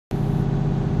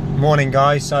Morning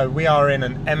guys, so we are in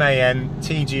an MAN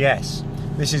TGS.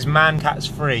 This is Man-Cats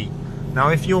free. Now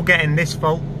if you're getting this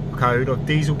fault code of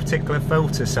diesel particulate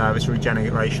filter service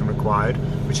regeneration required,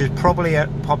 which is probably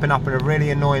popping up in a really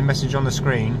annoying message on the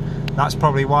screen, that's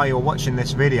probably why you're watching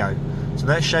this video. So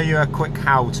let's show you a quick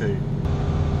how-to.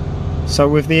 So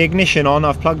with the ignition on,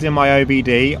 I've plugged in my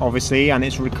OBD obviously, and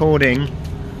it's recording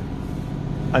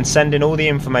and sending all the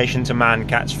information to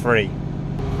Man-Cats free.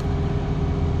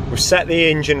 We've set the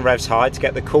engine revs high to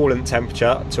get the coolant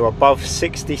temperature to above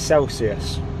 60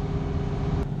 Celsius.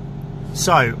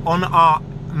 So on our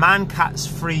Man-Cats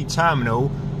free terminal,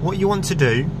 what you want to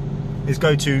do is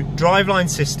go to driveline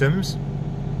systems,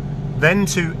 then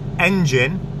to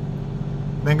engine,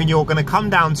 then you're going to come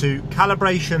down to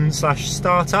calibration /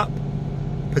 startup,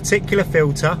 particular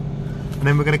filter, and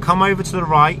then we're going to come over to the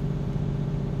right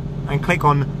and click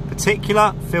on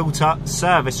particular filter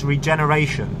service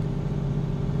regeneration.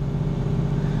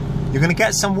 You're going to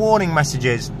get some warning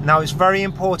messages. Now it's very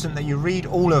important that you read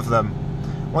all of them.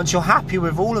 Once you're happy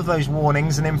with all of those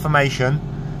warnings and information,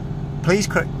 please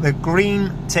click the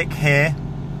green tick here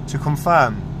to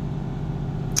confirm.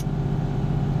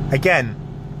 Again,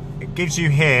 it gives you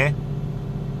here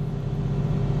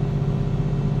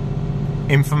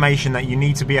information that you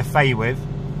need to be au with,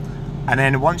 and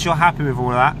then once you're happy with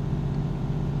all that,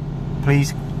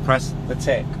 please press the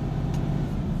tick.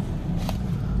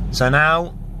 So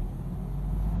now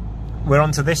we're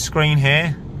onto this screen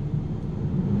here,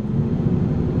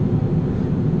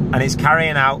 and it's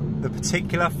carrying out the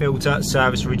particular filter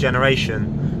service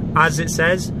regeneration. As it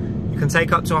says, you can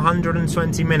take up to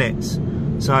 120 minutes.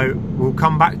 So we'll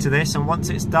come back to this, and once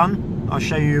it's done, I'll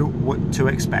show you what to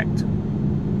expect.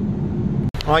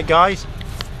 Alright guys,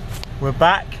 we're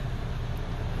back.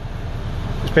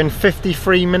 It's been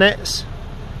 53 minutes.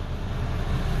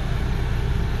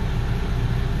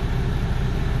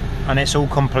 And it's all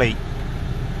complete.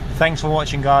 Thanks for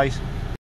watching guys.